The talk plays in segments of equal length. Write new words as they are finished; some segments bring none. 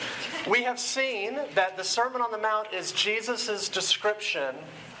We have seen that the Sermon on the Mount is Jesus' description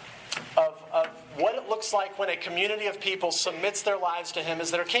of what it looks like when a community of people submits their lives to Him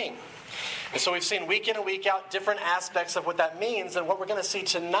as their King. And so we've seen week in and week out different aspects of what that means. And what we're going to see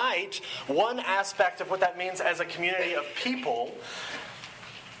tonight, one aspect of what that means as a community of people.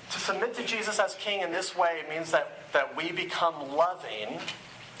 To submit to Jesus as King in this way means that we become loving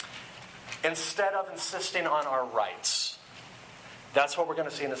instead of insisting on our rights. That's what we're going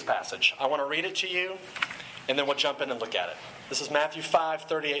to see in this passage. I want to read it to you, and then we'll jump in and look at it. This is Matthew 5,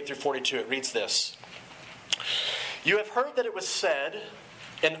 38 through 42. It reads this. You have heard that it was said,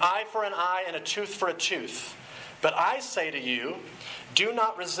 an eye for an eye and a tooth for a tooth. But I say to you, do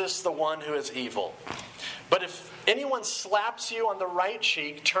not resist the one who is evil. But if anyone slaps you on the right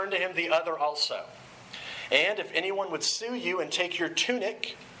cheek, turn to him the other also. And if anyone would sue you and take your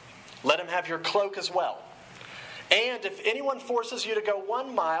tunic, let him have your cloak as well. And if anyone forces you to go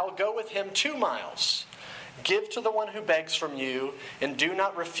 1 mile, go with him 2 miles. Give to the one who begs from you, and do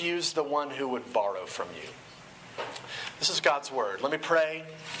not refuse the one who would borrow from you. This is God's word. Let me pray,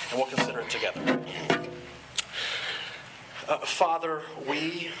 and we'll consider it together. Father,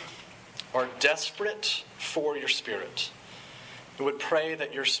 we are desperate for your Spirit. We would pray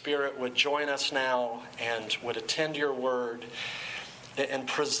that your Spirit would join us now and would attend your word and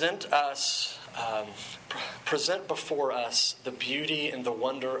present before us the beauty and the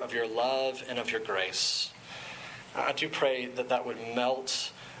wonder of your love and of your grace. I do pray that would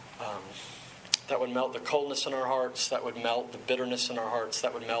melt the coldness in our hearts, that would melt the bitterness in our hearts,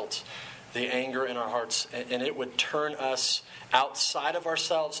 that would melt the anger in our hearts, and it would turn us outside of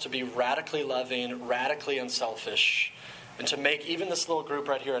ourselves to be radically loving, radically unselfish, and to make even this little group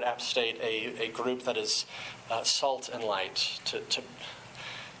right here at App State a group that is salt and light,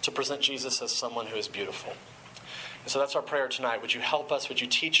 to present Jesus as someone who is beautiful. And so that's our prayer tonight. Would you help us? Would you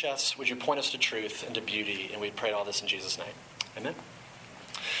teach us? Would you point us to truth and to beauty? And we pray all this in Jesus' name. Amen.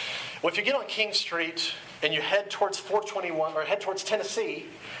 Well, if you get on King Street and you head towards 421 or head towards Tennessee,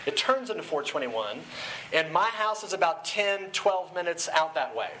 it turns into 421, and my house is about 10, 12 minutes out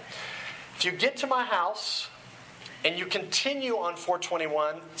that way. If you get to my house and you continue on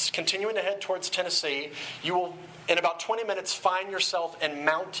 421, continuing to head towards Tennessee, you will, in about 20 minutes, find yourself in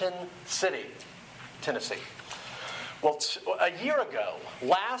Mountain City, Tennessee. Well, a year ago,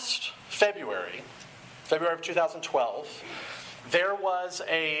 last February of 2012, there was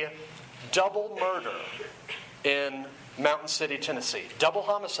a double murder in Mountain City, Tennessee. Double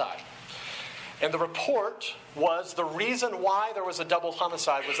homicide. And the report was the reason why there was a double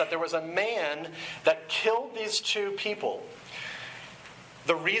homicide was that there was a man that killed these two people.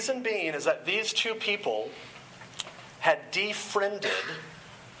 The reason being is that these two people had defriended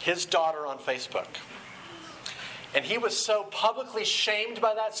his daughter on Facebook. And he was so publicly shamed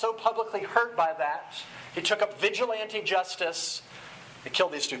by that, so publicly hurt by that, he took up vigilante justice and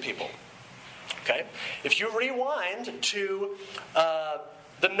killed these two people. Okay? If you rewind to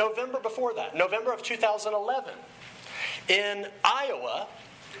the November before that, November of 2011, in Iowa,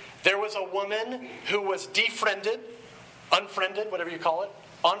 there was a woman who was unfriended, whatever you call it,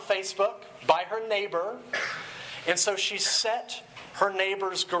 on Facebook by her neighbor. And so she set her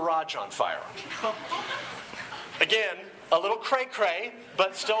neighbor's garage on fire. Again, a little cray-cray,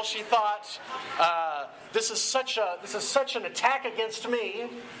 but still she thought, this is such an attack against me.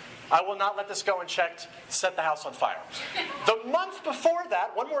 I will not let this go unchecked. Set the house on fire. The month before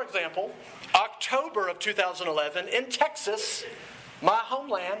that, one more example, October of 2011, in Texas, my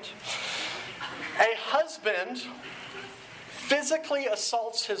homeland, a husband physically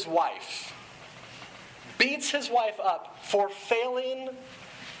assaults his wife, beats his wife up for failing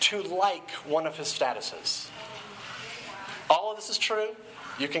to like one of his statuses. All of this is true.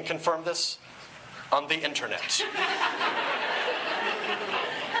 You can confirm this on the internet.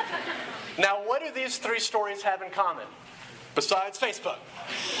 Now, what do these three stories have in common, besides Facebook?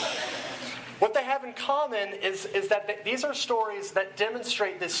 What they have in common is that these are stories that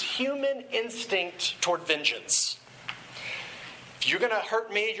demonstrate this human instinct toward vengeance. If you're going to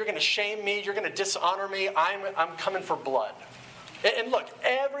hurt me, you're going to shame me, you're going to dishonor me, I'm coming for blood. And look,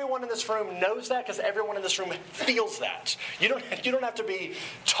 everyone in this room knows that because everyone in this room feels that. You don't have to be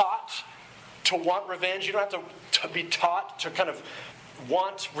taught to want revenge. You don't have to be taught to kind of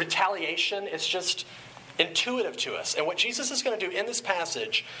want retaliation. It's just intuitive to us. And what Jesus is going to do in this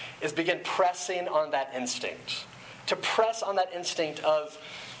passage is begin pressing on that instinct. To press on that instinct of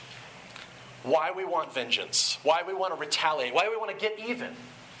why we want vengeance, why we want to retaliate, why we want to get even.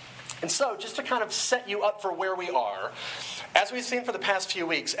 And so, just to kind of set you up for where we are, as we've seen for the past few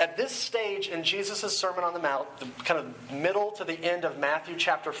weeks, at this stage in Jesus' Sermon on the Mount, the kind of middle to the end of Matthew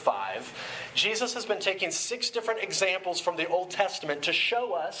chapter 5, Jesus has been taking 6 different examples from the Old Testament to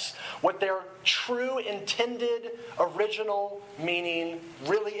show us what their true, intended, original meaning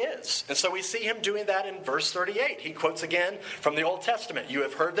really is. And so we see him doing that in verse 38. He quotes again from the Old Testament, "You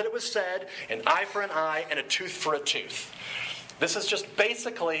have heard that it was said, an eye for an eye and a tooth for a tooth." This is just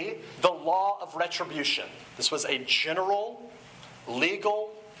basically the law of retribution. This was a general,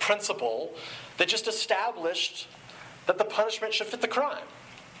 legal principle that just established that the punishment should fit the crime.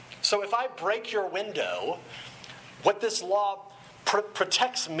 So if I break your window, what this law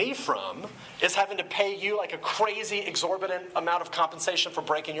protects me from is having to pay you like a crazy, exorbitant amount of compensation for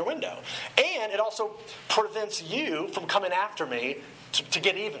breaking your window. And it also prevents you from coming after me to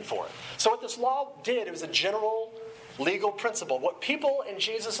get even for it. So what this law did, it was a general legal principle. What people in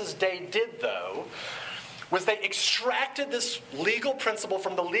Jesus' day did, though, was they extracted this legal principle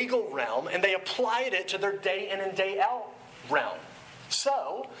from the legal realm and they applied it to their day in and day out realm.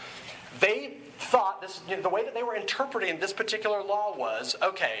 So they thought this, the way that they were interpreting this particular law was,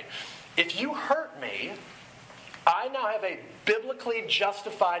 okay, if you hurt me, I now have a biblically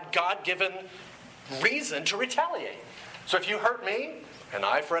justified, God-given reason to retaliate. So if you hurt me, an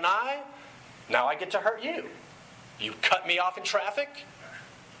eye for an eye, now I get to hurt you. You cut me off in traffic,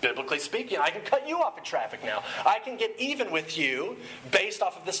 biblically speaking, I can cut you off in traffic now. I can get even with you based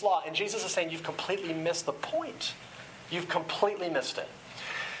off of this law. And Jesus is saying, you've completely missed the point. You've completely missed it.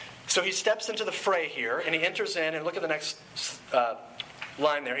 So he steps into the fray here, and he enters in, and look at the next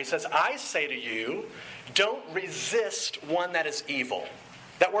line there. He says, I say to you, don't resist one that is evil.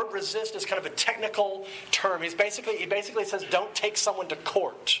 That word resist is kind of a technical term. He basically says, don't take someone to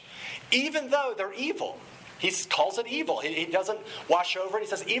court, even though they're evil. He calls it evil. He doesn't wash over it. He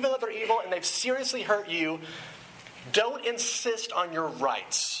says, even though they're evil and they've seriously hurt you, don't insist on your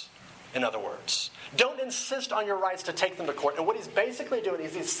rights, in other words. Don't insist on your rights to take them to court. And what he's basically doing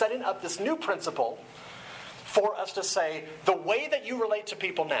is he's setting up this new principle for us to say, the way that you relate to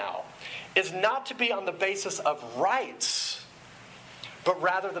people now is not to be on the basis of rights, but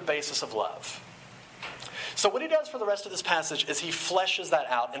rather the basis of love. So what he does for the rest of this passage is he fleshes that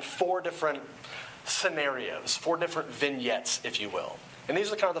out in 4 different scenarios, 4 different vignettes, if you will. And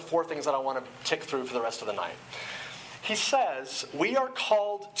these are kind of the 4 things that I want to tick through for the rest of the night. He says, we are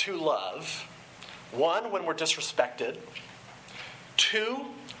called to love, 1, when we're disrespected, 2,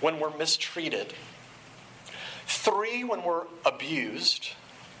 when we're mistreated, 3, when we're abused,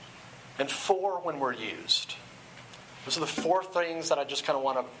 and 4, when we're used. Those are the 4 things that I just kind of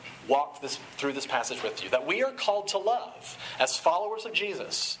want to walk through this passage with you. That we are called to love as followers of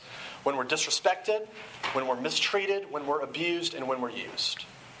Jesus when we're disrespected, when we're mistreated, when we're abused, and when we're used.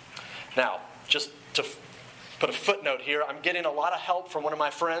 Now, just to put a footnote here, I'm getting a lot of help from one of my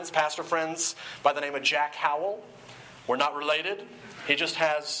friends, pastor friends, by the name of Jack Howell. We're not related. He just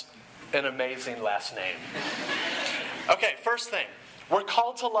has an amazing last name. Okay, first thing. We're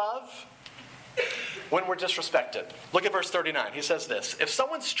called to love when we're disrespected. Look at verse 39. He says this, if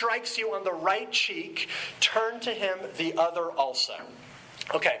someone strikes you on the right cheek, turn to him the other also.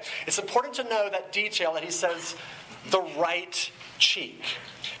 Okay, it's important to know that detail that he says the right cheek.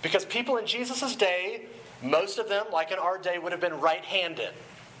 Because people in Jesus' day, most of them, like in our day, would have been right-handed.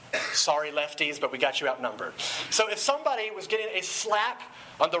 Sorry, lefties, but we got you outnumbered. So if somebody was getting a slap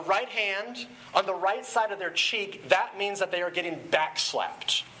on the right hand, on the right side of their cheek, that means that they are getting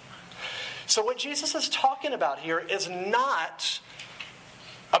backslapped. So what Jesus is talking about here is not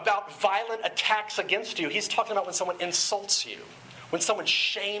about violent attacks against you. He's talking about when someone insults you, when someone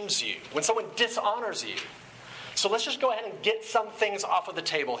shames you, when someone dishonors you. So let's just go ahead and get some things off of the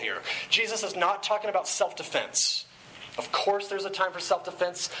table here. Jesus is not talking about self-defense. Of course there's a time for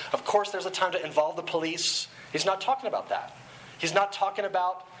self-defense. Of course there's a time to involve the police. He's not talking about that. He's not talking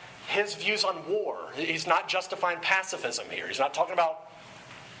about his views on war. He's not justifying pacifism here. He's not talking about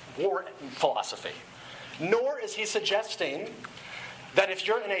war philosophy. Nor is he suggesting that if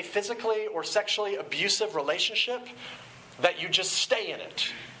you're in a physically or sexually abusive relationship, that you just stay in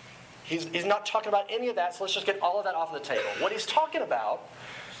it. He's not talking about any of that, so let's just get all of that off the table. What he's talking about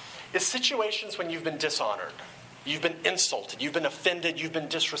is situations when you've been dishonored, you've been insulted, you've been offended, you've been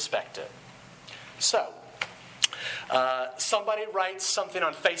disrespected. So, somebody writes something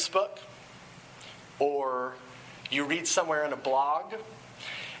on Facebook, or you read somewhere in a blog,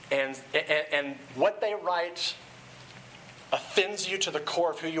 and what they write offends you to the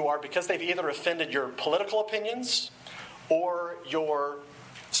core of who you are because they've either offended your political opinions or your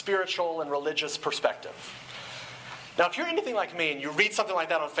spiritual and religious perspective. Now, if you're anything like me and you read something like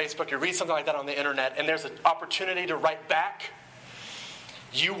that on Facebook, you read something like that on the internet, and there's an opportunity to write back,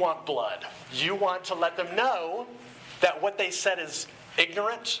 you want blood. You want to let them know that what they said is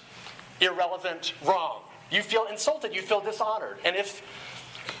ignorant, irrelevant, wrong. You feel insulted. You feel dishonored. And if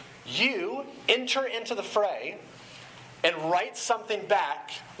you enter into the fray and write something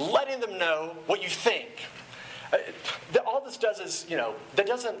back, letting them know what you think, all this does is, that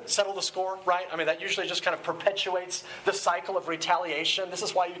doesn't settle the score, right? I mean, that usually just kind of perpetuates the cycle of retaliation. This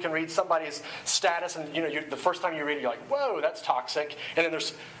is why you can read somebody's status and, the first time you read it, you're like, whoa, that's toxic. And then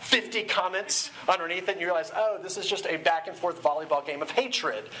there's 50 comments underneath it, and you realize, oh, this is just a back and forth volleyball game of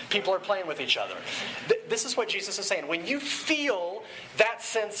hatred. People are playing with each other. This is what Jesus is saying. When you feel that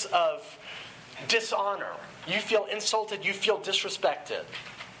sense of dishonor, you feel insulted, you feel disrespected,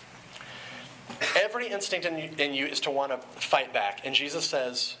 every instinct in you is to want to fight back. And Jesus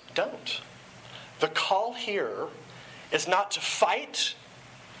says, don't. The call here is not to fight,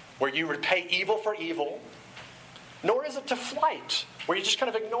 where you repay evil for evil, nor is it to flight, where you just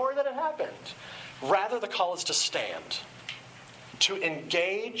kind of ignore that it happened. Rather, the call is to stand, to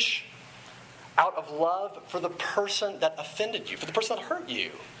engage out of love for the person that offended you, for the person that hurt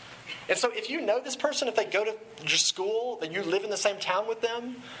you. And so if you know this person, if they go to your school, that you live in the same town with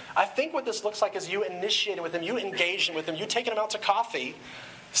them, I think what this looks like is you initiating with them, you engaging with them, you taking them out to coffee,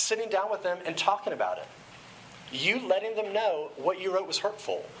 sitting down with them and talking about it. You letting them know what you wrote was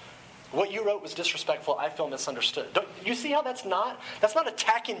hurtful. What you wrote was disrespectful. I feel misunderstood. Don't you see how that's not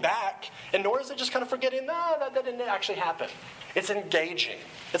attacking back, and nor is it just kind of forgetting, no, that didn't actually happen. It's engaging.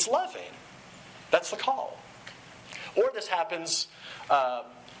 It's loving. That's the call. Or this happens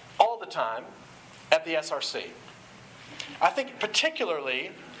all the time at the SRC. I think particularly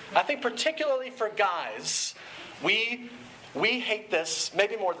for guys, we hate this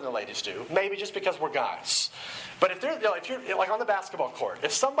maybe more than the ladies do. Maybe just because we're guys. But if you're like on the basketball court,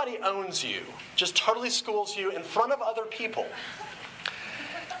 if somebody owns you, just totally schools you in front of other people,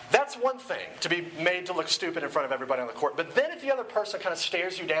 that's one thing, to be made to look stupid in front of everybody on the court. But then if the other person kind of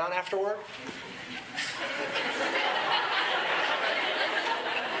stares you down afterward,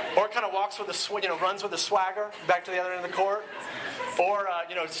 or kind of walks with runs with a swagger back to the other end of the court, or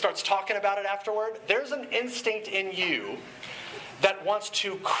starts talking about it afterward, there's an instinct in you that wants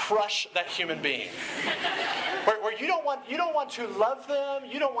to crush that human being. Where you don't want to love them,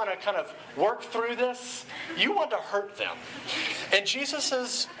 you don't want to kind of work through this, you want to hurt them. And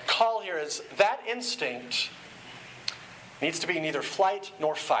Jesus' call here is that instinct needs to be neither flight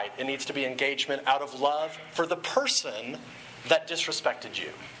nor fight. It needs to be engagement out of love for the person that disrespected you,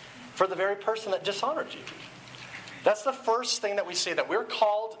 for the very person that dishonored you. That's the first thing that we see, that we're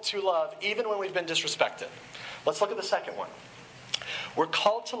called to love even when we've been disrespected. Let's look at the second one. We're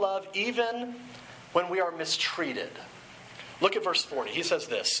called to love even when we are mistreated. Look at verse 40. He says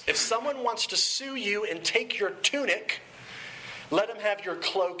this: if someone wants to sue you and take your tunic, let him have your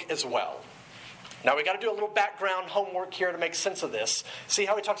cloak as well. Now we got to do a little background homework here to make sense of this. See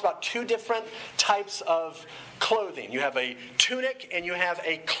how he talks about two different types of clothing. You have a tunic and you have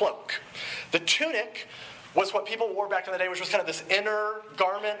a cloak. The tunic was what people wore back in the day, which was kind of this inner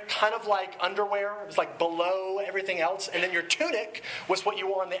garment, kind of like underwear. It was like below everything else. And then your tunic was what you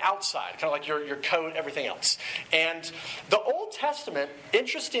wore on the outside, kind of like your coat, everything else. And the Old Testament,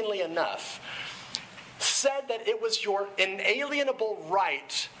 interestingly enough, said that it was your inalienable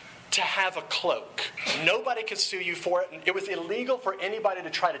right to have a cloak. Nobody could sue you for it. It was illegal for anybody to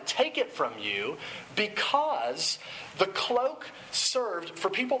try to take it from you, because the cloak served for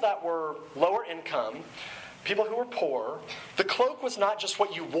people that were lower income, people who were poor. The cloak was not just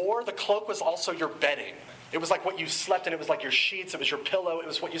what you wore, the cloak was also your bedding. It was like what you slept in. It was like your sheets. It was your pillow. It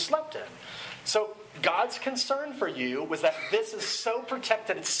was what you slept in. So God's concern for you was that this is so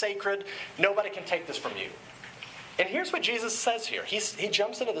protected, it's sacred, nobody can take this from you. And here's what Jesus says here. He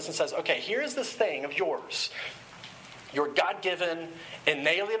jumps into this and says, okay, here's this thing of yours, your God-given,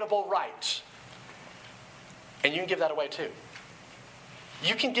 inalienable right, and you can give that away too.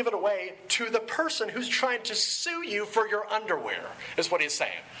 You can give it away to the person who's trying to sue you for your underwear, is what he's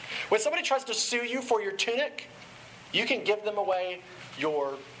saying. When somebody tries to sue you for your tunic, you can give them away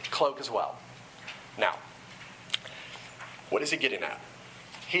your cloak as well. Now, what is he getting at?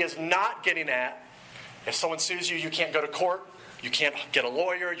 He is not getting at, if someone sues you, you can't go to court, you can't get a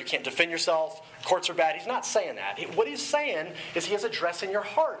lawyer, you can't defend yourself, courts are bad. He's not saying that. What he's saying is he is addressing your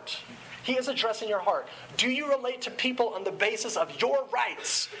heart. He is addressing your heart. Do you relate to people on the basis of your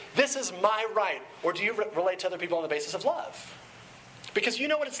rights? This is my right. Or do you relate to other people on the basis of love? Because you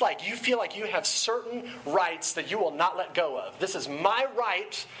know what it's like. You feel like you have certain rights that you will not let go of. This is my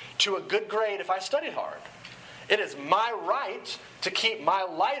right to a good grade if I studied hard. It is my right to keep my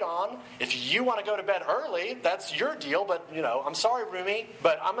light on. If you want to go to bed early, that's your deal. But, I'm sorry, Rumi,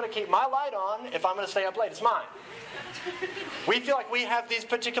 but I'm going to keep my light on if I'm going to stay up late. It's mine. We feel like we have these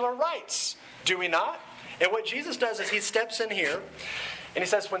particular rights, do we not? And what Jesus does is he steps in here and he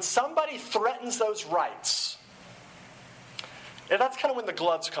says, when somebody threatens those rights, and that's kind of when the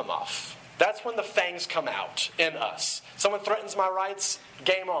gloves come off. That's when the fangs come out in us. Someone threatens my rights,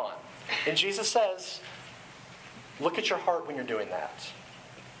 game on. And Jesus says, look at your heart when you're doing that.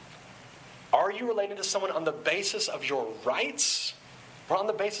 Are you relating to someone on the basis of your rights or on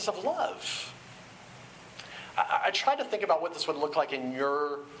the basis of love? I tried to think about what this would look like in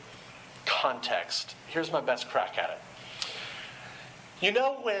your context. Here's my best crack at it.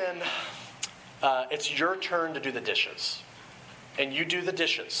 When it's your turn to do the dishes, and you do the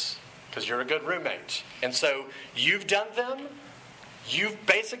dishes because you're a good roommate, and so you've done them, you've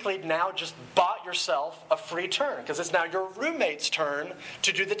basically now just bought yourself a free turn because it's now your roommate's turn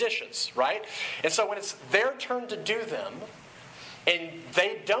to do the dishes, right? And so when it's their turn to do them and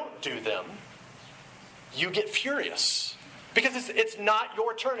they don't do them, you get furious. Because it's not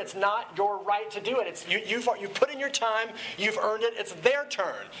your turn. It's not your right to do it. You've put in your time. You've earned it. It's their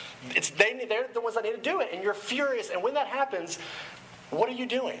turn. They're the ones that need to do it. And you're furious. And when that happens, what are you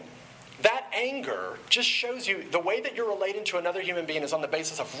doing? That anger just shows you the way that you're relating to another human being is on the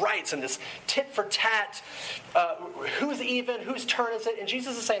basis of rights and this tit for tat. Who's even? Whose turn is it? And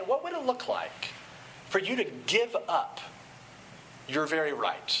Jesus is saying, what would it look like for you to give up your very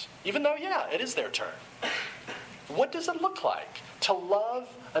right? Even though, it is their turn. What does it look like to love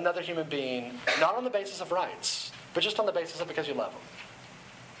another human being, not on the basis of rights, but just on the basis of because you love them?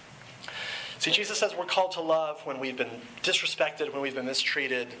 See, Jesus says we're called to love when we've been disrespected, when we've been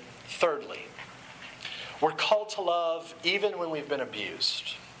mistreated. Thirdly, we're called to love even when we've been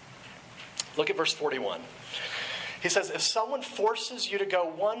abused. Look at verse 41. He says, if someone forces you to go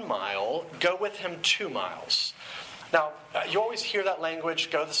 1 mile, go with him 2 miles. Now, you always hear that language,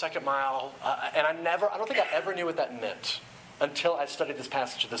 go the second mile, and I don't think I ever knew what that meant until I studied this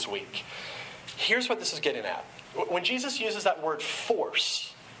passage this week. Here's what this is getting at. When Jesus uses that word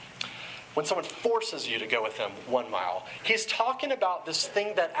force, when someone forces you to go with him 1 mile, he's talking about this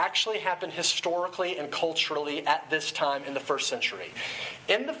thing that actually happened historically and culturally at this time in the first century.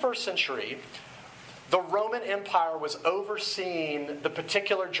 In the first century, the Roman Empire was overseeing the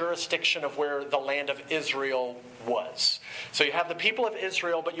particular jurisdiction of where the land of Israel was. So you have the people of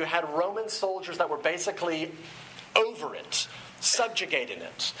Israel, but you had Roman soldiers that were basically over it, subjugating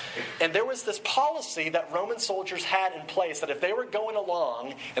it. And there was this policy that Roman soldiers had in place that if they were going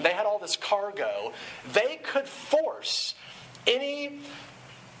along and they had all this cargo, they could force any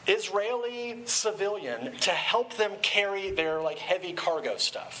Israeli civilian to help them carry their heavy cargo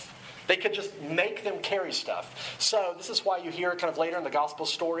stuff. They could just make them carry stuff. So this is why you hear kind of later in the gospel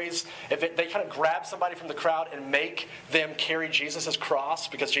stories, they kind of grab somebody from the crowd and make them carry Jesus' cross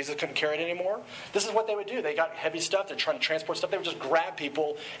because Jesus couldn't carry it anymore. This is what they would do. They got heavy stuff. They're trying to transport stuff. They would just grab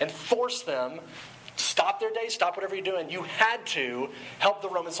people and force them, stop their day, stop whatever you're doing. You had to help the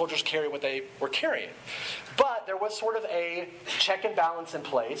Roman soldiers carry what they were carrying. But there was sort of a check and balance in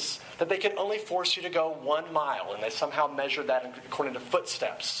place that they could only force you to go 1 mile, and they somehow measured that according to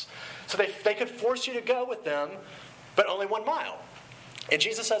footsteps. So they could force you to go with them, but only 1 mile. And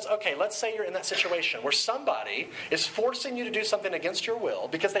Jesus says, okay, let's say you're in that situation where somebody is forcing you to do something against your will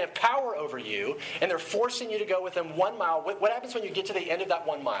because they have power over you, and they're forcing you to go with them 1 mile. What happens when you get to the end of that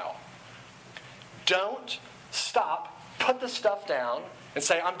 1 mile? Don't stop, put the stuff down, and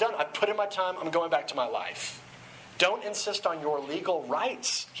say, I'm done. I've put in my time. I'm going back to my life. Don't insist on your legal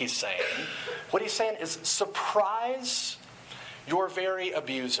rights, he's saying. What he's saying is surprise your very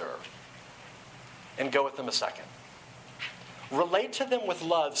abuser and go with them a second. Relate to them with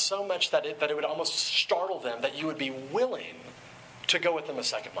love so much that it would almost startle them that you would be willing to go with them a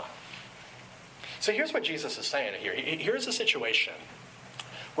second mile. So here's what Jesus is saying here. Here's a situation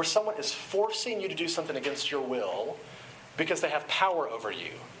where someone is forcing you to do something against your will because they have power over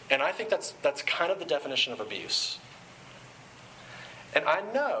you. And I think that's kind of the definition of abuse. And I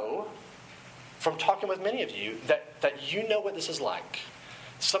know from talking with many of you that you know what this is like.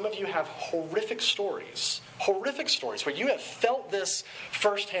 Some of you have horrific stories where you have felt this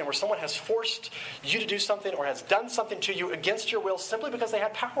firsthand, where someone has forced you to do something or has done something to you against your will simply because they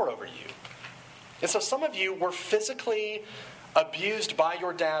had power over you. And so some of you were physically abused by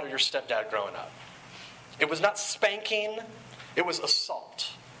your dad or your stepdad growing up. It was not spanking, it was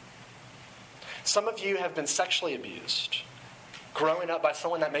assault. Some of you have been sexually abused growing up by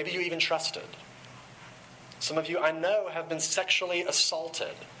someone that maybe you even trusted. Some of you, I know, have been sexually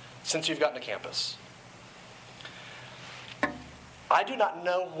assaulted since you've gotten to campus. I do not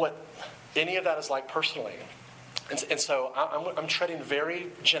know what any of that is like personally. And so I'm treading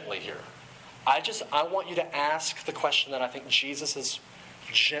very gently here. I want you to ask the question that I think Jesus is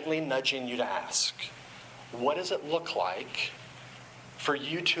gently nudging you to ask. What does it look like for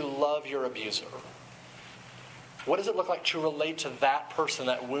you to love your abuser? What does it look like to relate to that person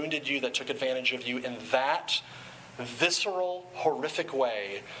that wounded you, that took advantage of you in that visceral, horrific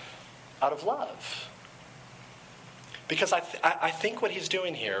way out of love? Because I think what he's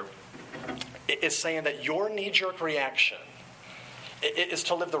doing here is saying that your knee-jerk reaction is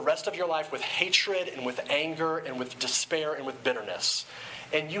to live the rest of your life with hatred and with anger and with despair and with bitterness.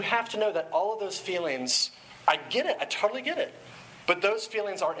 And you have to know that all of those feelings, I get it, I totally get it. But those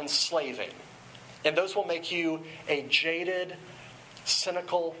feelings are enslaving. And those will make you a jaded,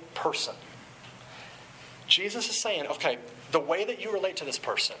 cynical person. Jesus is saying, okay, the way that you relate to this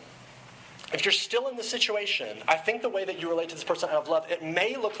person, if you're still in the situation, I think the way that you relate to this person out of love, it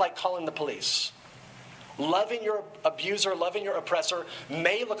may look like calling the police. Loving your abuser, loving your oppressor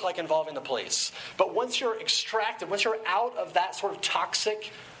may look like involving the police. But once you're extracted, once you're out of that sort of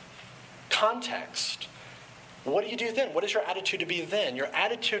toxic context, what do you do then? What is your attitude to be then? Your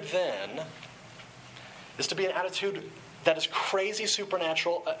attitude then is to be an attitude that is crazy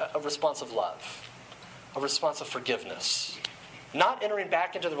supernatural, a response of love, a response of forgiveness. Not entering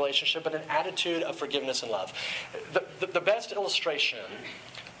back into the relationship, but an attitude of forgiveness and love. The best illustration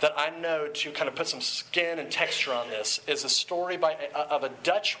that I know to kind of put some skin and texture on this is a story of a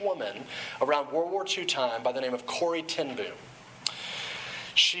Dutch woman around World War II time by the name of Corrie ten Boom.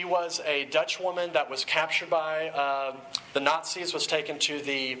 She was a Dutch woman that was captured by the Nazis, was taken to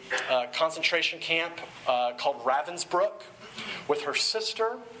the concentration camp called Ravensbrück with her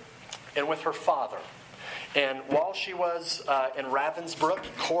sister and with her father. And while she was in Ravensbrück,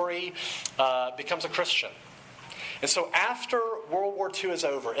 Corrie becomes a Christian. And so after World War II is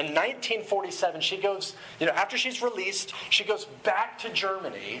over, in 1947, she goes, after she's released, she goes back to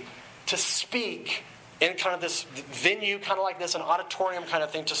Germany to speak in kind of this venue, kind of like this, an auditorium kind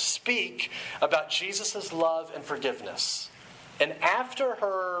of thing, to speak about Jesus' love and forgiveness. And after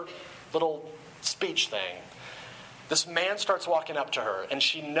her little speech thing, this man starts walking up to her, and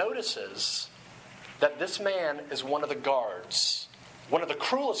she notices that this man is one of the guards, one of the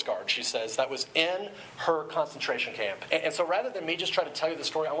cruelest guards, she says, that was in her concentration camp. And so rather than me just try to tell you the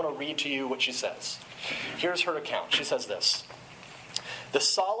story, I want to read to you what she says. Here's her account. She says this: "The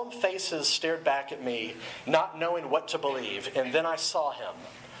solemn faces stared back at me, not knowing what to believe, and then I saw him,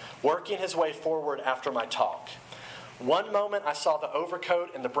 working his way forward after my talk. One moment I saw the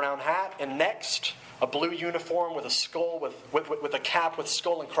overcoat and the brown hat, and next a blue uniform with a skull, with a cap with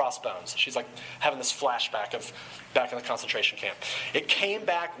skull and crossbones." She's like having this flashback of back in the concentration camp. "It came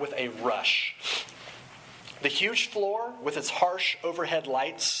back with a rush. The huge floor with its harsh overhead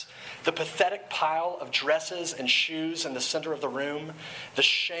lights, the pathetic pile of dresses and shoes in the center of the room, the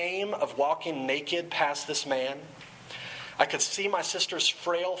shame of walking naked past this man. I could see my sister's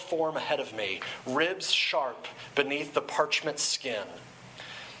frail form ahead of me, ribs sharp beneath the parchment skin.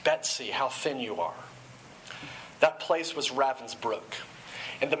 Betsy, how thin you are." That place was Ravensbrück.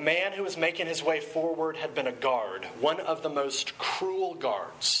 And the man who was making his way forward had been a guard, one of the most cruel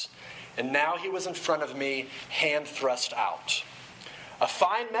guards. And now he was in front of me, hand thrust out. "A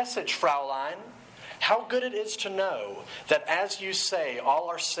fine message, Fraulein. How good it is to know that, as you say, all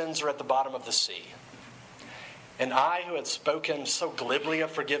our sins are at the bottom of the sea." And I, who had spoken so glibly of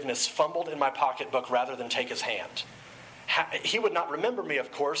forgiveness, fumbled in my pocketbook rather than take his hand. He would not remember me,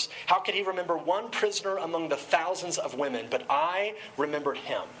 of course. How could he remember one prisoner among the thousands of women? But I remembered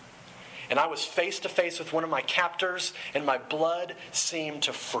him. And I was face to face with one of my captors, and my blood seemed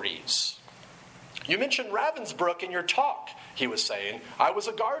to freeze. "You mentioned Ravensbrück in your talk," he was saying. "I was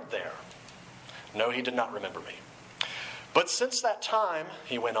a guard there." No, he did not remember me. "But since that time,"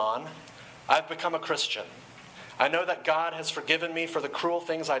 he went on, "I've become a Christian. I know that God has forgiven me for the cruel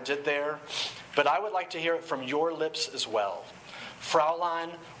things I did there, but I would like to hear it from your lips as well.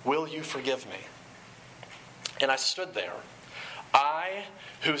 Fraulein, will you forgive me?" And I stood there, I,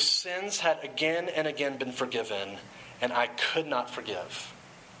 whose sins had again and again been forgiven, and I could not forgive.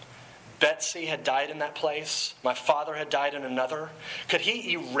 Betsy had died in that place. My father had died in another. Could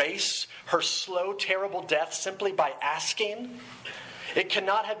he erase her slow, terrible death simply by asking? It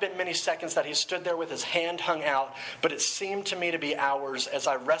cannot have been many seconds that he stood there with his hand hung out, but it seemed to me to be hours as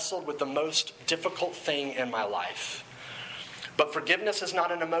I wrestled with the most difficult thing in my life. But forgiveness is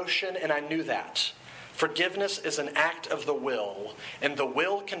not an emotion, and I knew that. Forgiveness is an act of the will, and the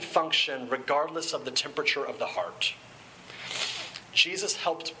will can function regardless of the temperature of the heart. Jesus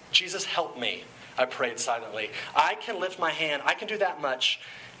helped me I prayed silently. I can lift my hand. I can do that much.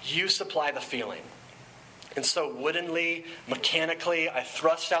 You supply the feeling. And so woodenly, mechanically, I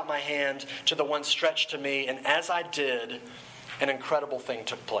thrust out my hand to the one stretched to me. And as I did, an incredible thing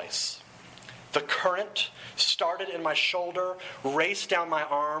took place. The current started in my shoulder, raced down my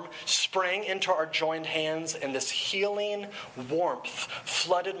arm, sprang into our joined hands, and this healing warmth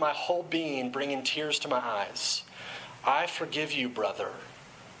flooded my whole being, bringing tears to my eyes. I forgive you, brother,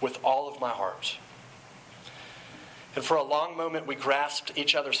 with all of my heart. And for a long moment, we grasped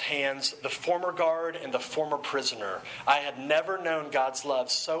each other's hands, the former guard and the former prisoner. I had never known God's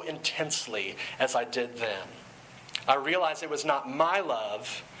love so intensely as I did then. I realized it was not my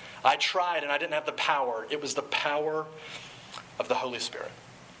love. I tried and I didn't have the power. It was the power of the Holy Spirit.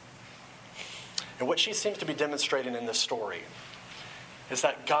 And what she seems to be demonstrating in this story is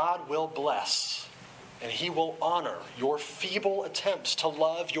that God will bless and He will honor your feeble attempts to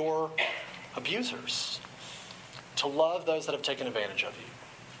love your abusers, to love those that have taken advantage of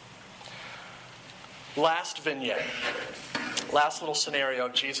you. Last vignette, last little scenario,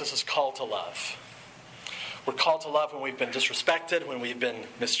 Jesus' call to love. We're called to love when we've been disrespected, when we've been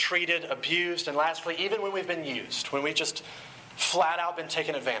mistreated, abused, and lastly, even when we've been used, when we've just flat out been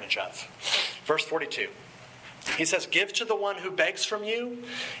taken advantage of. Verse 42. He says, give to the one who begs from you,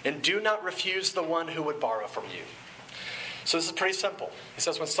 and do not refuse the one who would borrow from you. So this is pretty simple. He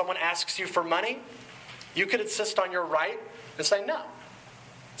says, when someone asks you for money, you could insist on your right and say no.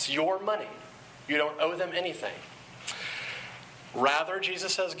 It's your money. You don't owe them anything. Rather,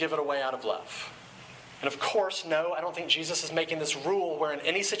 Jesus says, give it away out of love. And of course, no, I don't think Jesus is making this rule where in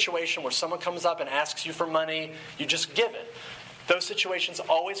any situation where someone comes up and asks you for money, you just give it. Those situations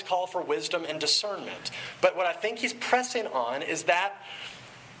always call for wisdom and discernment. But what I think he's pressing on is that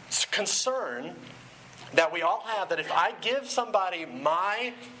concern that we all have, that if I give somebody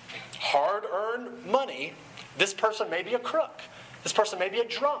my hard-earned money, this person may be a crook. This person may be a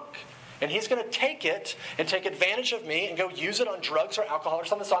drunk. And he's going to take it and take advantage of me and go use it on drugs or alcohol or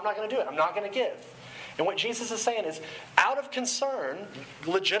something, so I'm not going to do it. I'm not going to give. And what Jesus is saying is, out of concern,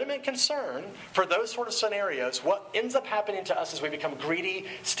 legitimate concern for those sort of scenarios, what ends up happening to us is we become greedy,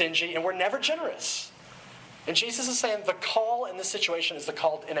 stingy, and we're never generous. And Jesus is saying the call in this situation is the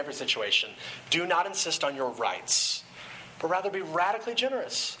call in every situation. Do not insist on your rights, but rather be radically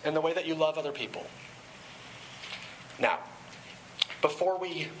generous in the way that you love other people. Now, before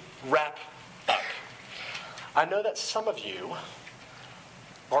we wrap up, I know that some of you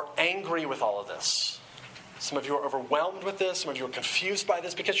are angry with all of this. Some of you are overwhelmed with this. Some of you are confused by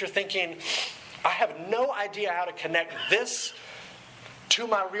this because you're thinking, I have no idea how to connect this to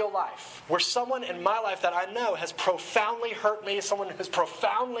my real life. Where someone in my life that I know has profoundly hurt me, someone who has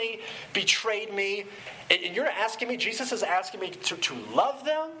profoundly betrayed me, and you're asking me, Jesus is asking me to love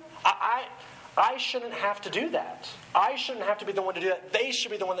them? I shouldn't have to do that. I shouldn't have to be the one to do that. They should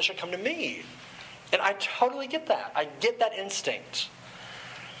be the one that should come to me. And I totally get that. I get that instinct.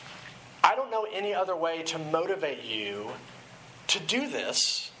 I don't know any other way to motivate you to do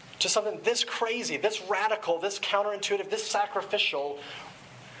this, to something this crazy, this radical, this counterintuitive, this sacrificial,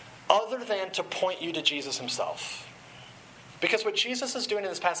 other than to point you to Jesus himself. Because what Jesus is doing in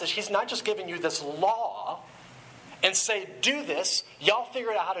this passage, he's not just giving you this law and say, do this, y'all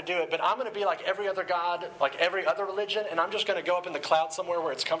figure out how to do it, but I'm going to be like every other God, like every other religion, and I'm just going to go up in the cloud somewhere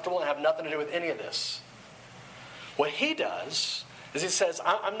where it's comfortable and have nothing to do with any of this. What he does is he says,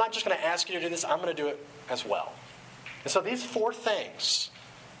 I'm not just going to ask you to do this, I'm going to do it as well. And so these 4 things,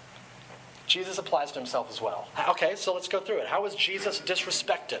 Jesus applies to himself as well. Okay, so let's go through it. How was Jesus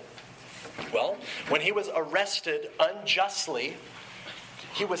disrespected? Well, when he was arrested unjustly,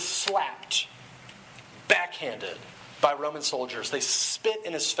 he was slapped, backhanded by Roman soldiers. They spit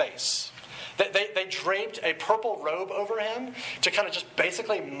in his face. They draped a purple robe over him to kind of just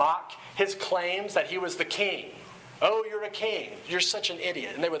basically mock his claims that he was the king. Oh, you're a king. You're such an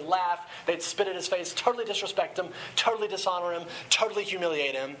idiot. And they would laugh. They'd spit in his face, totally disrespect him, totally dishonor him, totally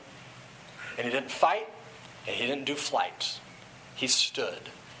humiliate him. And he didn't fight, and he didn't do flight. He stood.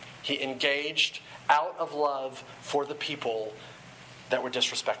 He engaged out of love for the people that were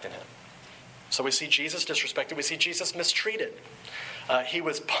disrespecting him. So we see Jesus disrespected. We see Jesus mistreated. He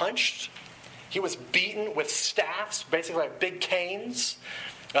was punched. He was beaten with staffs, basically like big canes.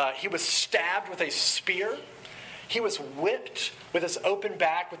 He was stabbed with a spear. He was whipped with his open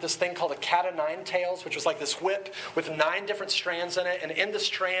back with this thing called a cat o' nine tails, which was like this whip with 9 different strands in it. And in the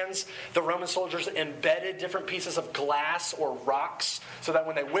strands, the Roman soldiers embedded different pieces of glass or rocks so that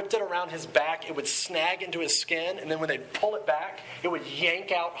when they whipped it around his back, it would snag into his skin. And then when they'd pull it back, it would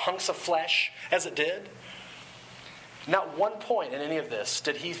yank out hunks of flesh as it did. Not one point in any of this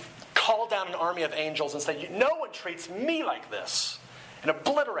did he call down an army of angels and say, no one treats me like this, and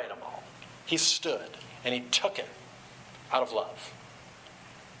obliterate them all. He stood and he took it out of love.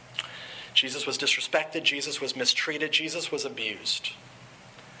 Jesus was disrespected. Jesus was mistreated. Jesus was abused.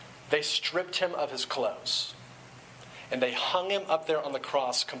 They stripped him of his clothes. And they hung him up there on the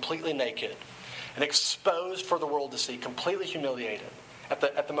cross completely naked and exposed for the world to see, completely humiliated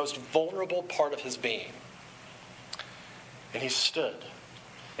at the most vulnerable part of his being. And he stood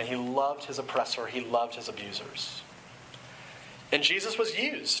and he loved his oppressor. He loved his abusers. And Jesus was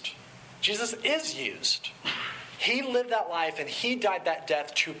used. Jesus is used. He lived that life and he died that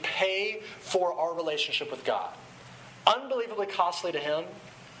death to pay for our relationship with God. Unbelievably costly to him,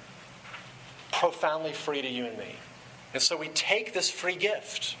 profoundly free to you and me. And so we take this free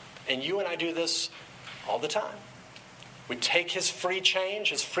gift, and you and I do this all the time. We take his free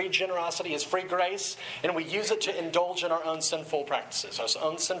change, his free generosity, his free grace, and we use it to indulge in our own sinful practices, our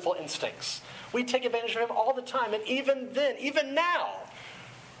own sinful instincts. We take advantage of him all the time, and even then, even now,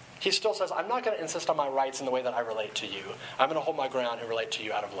 he still says, I'm not going to insist on my rights in the way that I relate to you. I'm going to hold my ground and relate to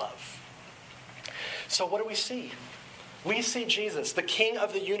you out of love. So what do we see? We see Jesus, the King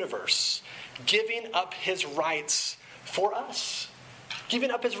of the universe, giving up his rights for us. Giving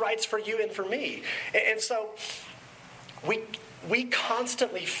up his rights for you and for me. And so we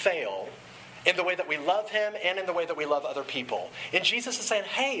constantly fail in the way that we love him and in the way that we love other people. And Jesus is saying,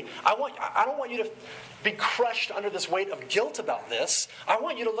 hey, I don't want you to be crushed under this weight of guilt about this. I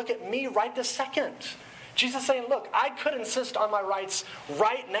want you to look at me right this second. Jesus is saying, look, I could insist on my rights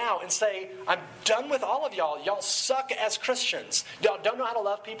right now and say, I'm done with all of y'all. Y'all suck as Christians. Y'all don't know how to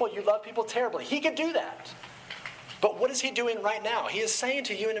love people. You love people terribly. He could do that. But what is he doing right now? He is saying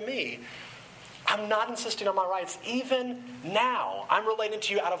to you and to me, I'm not insisting on my rights. Even now, I'm relating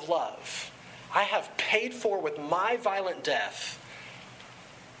to you out of love. I have paid for with my violent death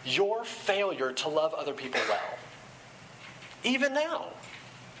your failure to love other people well. Even now.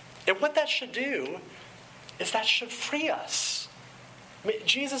 And what that should do is that should free us. I mean,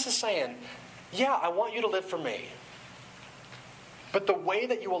 Jesus is saying, yeah, I want you to live for me. But the way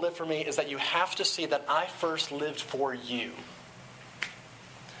that you will live for me is that you have to see that I first lived for you.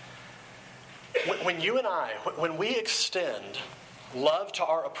 When you and I, when we extend love to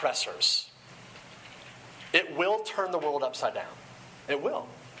our oppressors, it will turn the world upside down. It will.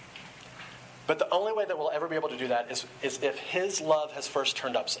 But the only way that we'll ever be able to do that is if his love has first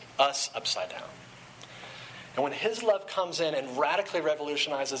turned us upside down. And when his love comes in and radically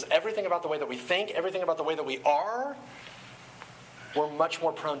revolutionizes everything about the way that we think, everything about the way that we are, we're much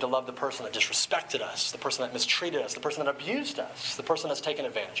more prone to love the person that disrespected us, the person that mistreated us, the person that abused us, the person that's taken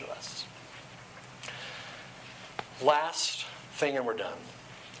advantage of us. Last thing, and we're done.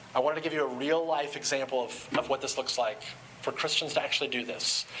 I wanted to give you a real-life example of what this looks like for Christians to actually do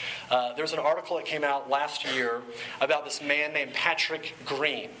this. There's an article that came out last year about this man named Patrick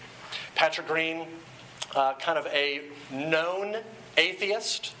Green. Patrick Green, kind of a known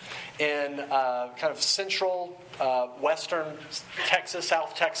atheist in kind of central western Texas,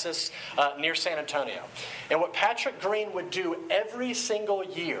 South Texas, near San Antonio. And what Patrick Green would do every single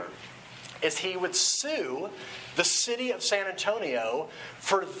year is he would sue the city of San Antonio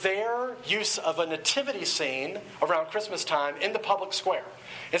for their use of a nativity scene around Christmas time in the public square.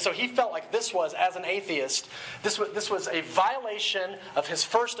 And so he felt like this was, as an atheist, this was a violation of his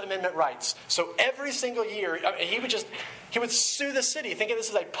First Amendment rights. So every single year, he would sue the city, thinking this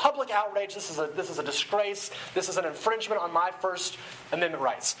is a public outrage, this is a disgrace, this is an infringement on my First Amendment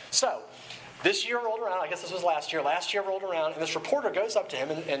rights. So this year rolled around, I guess this was last year rolled around, and this reporter goes up to him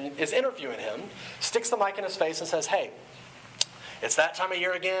and is interviewing him, sticks the mic in his face and says, hey, it's that time of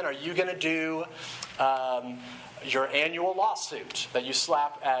year again. Are you going to do your annual lawsuit that you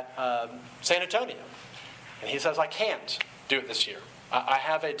slap at San Antonio? And he says, I can't do it this year. I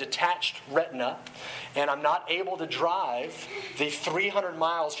have a detached retina, and I'm not able to drive the 300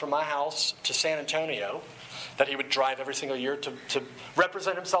 miles from my house to San Antonio that he would drive every single year to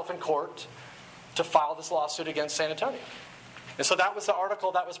represent himself in court to file this lawsuit against San Antonio. And so that was the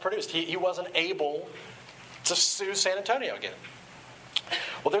article that was produced. He wasn't able to sue San Antonio again.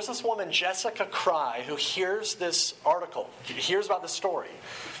 Well, there's this woman, Jessica Cry, who hears this article, hears about this story,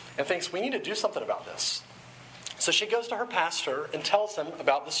 and thinks, we need to do something about this. So she goes to her pastor and tells him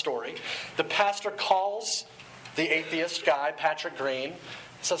about the story. The pastor calls the atheist guy, Patrick Green, and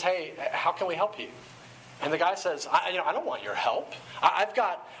says, hey, how can we help you? And the guy says, I don't want your help. I've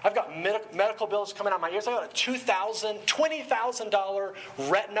got medical bills coming out of my ears. I got a $20,000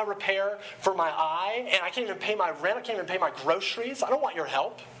 retina repair for my eye, and I can't even pay my rent. I can't even pay my groceries. I don't want your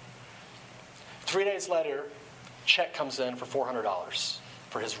help. 3 days later, check comes in for $400.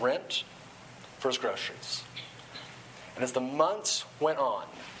 for his rent, for his groceries. And as the months went on,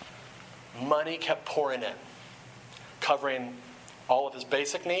 money kept pouring in, covering all of his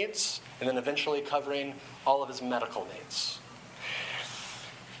basic needs, and then eventually covering all of his medical needs.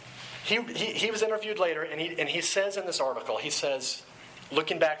 He was interviewed later, and he says in this article, he says,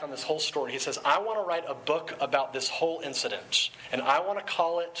 looking back on this whole story, he says, I want to write a book about this whole incident, and I want to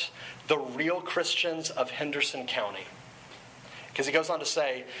call it The Real Christians of Henderson County. Because he goes on to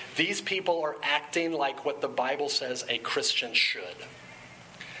say, these people are acting like what the Bible says a Christian should.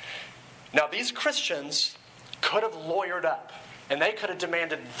 Now, these Christians could have lawyered up, and they could have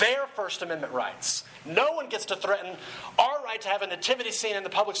demanded their First Amendment rights. No one gets to threaten our right to have a nativity scene in the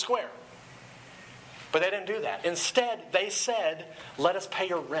public square. But they didn't do that. Instead, they said, let us pay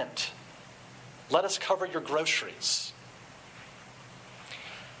your rent. Let us cover your groceries.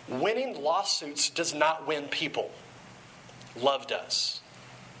 Winning lawsuits does not win people. Love does.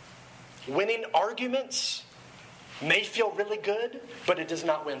 Winning arguments may feel really good, but it does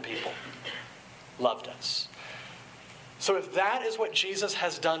not win people. Love does. So if that is what Jesus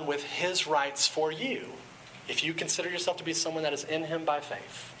has done with his rights for you, if you consider yourself to be someone that is in him by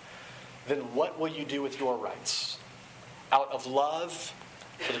faith, then what will you do with your rights? Out of love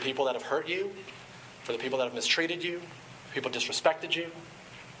for the people that have hurt you, for the people that have mistreated you, people disrespected you,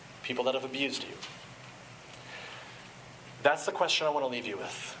 people that have abused you. That's the question I want to leave you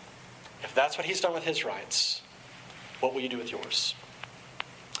with. If that's what he's done with his rights, what will you do with yours?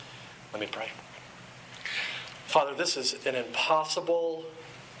 Let me pray. Father, this is an impossible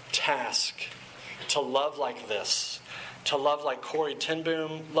task to love like this, to love like Corrie ten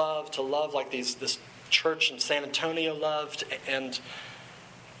Boom loved, to love like this church in San Antonio loved, and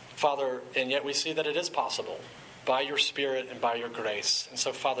Father, and yet we see that it is possible by your Spirit and by your grace. And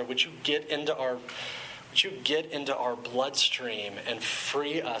so, Father, would you get into our bloodstream and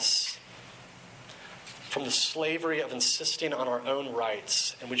free us from the slavery of insisting on our own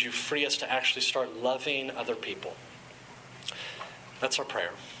rights, and would you free us to actually start loving other people? That's our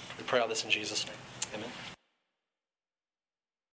prayer. We pray all this in Jesus' name. Amen.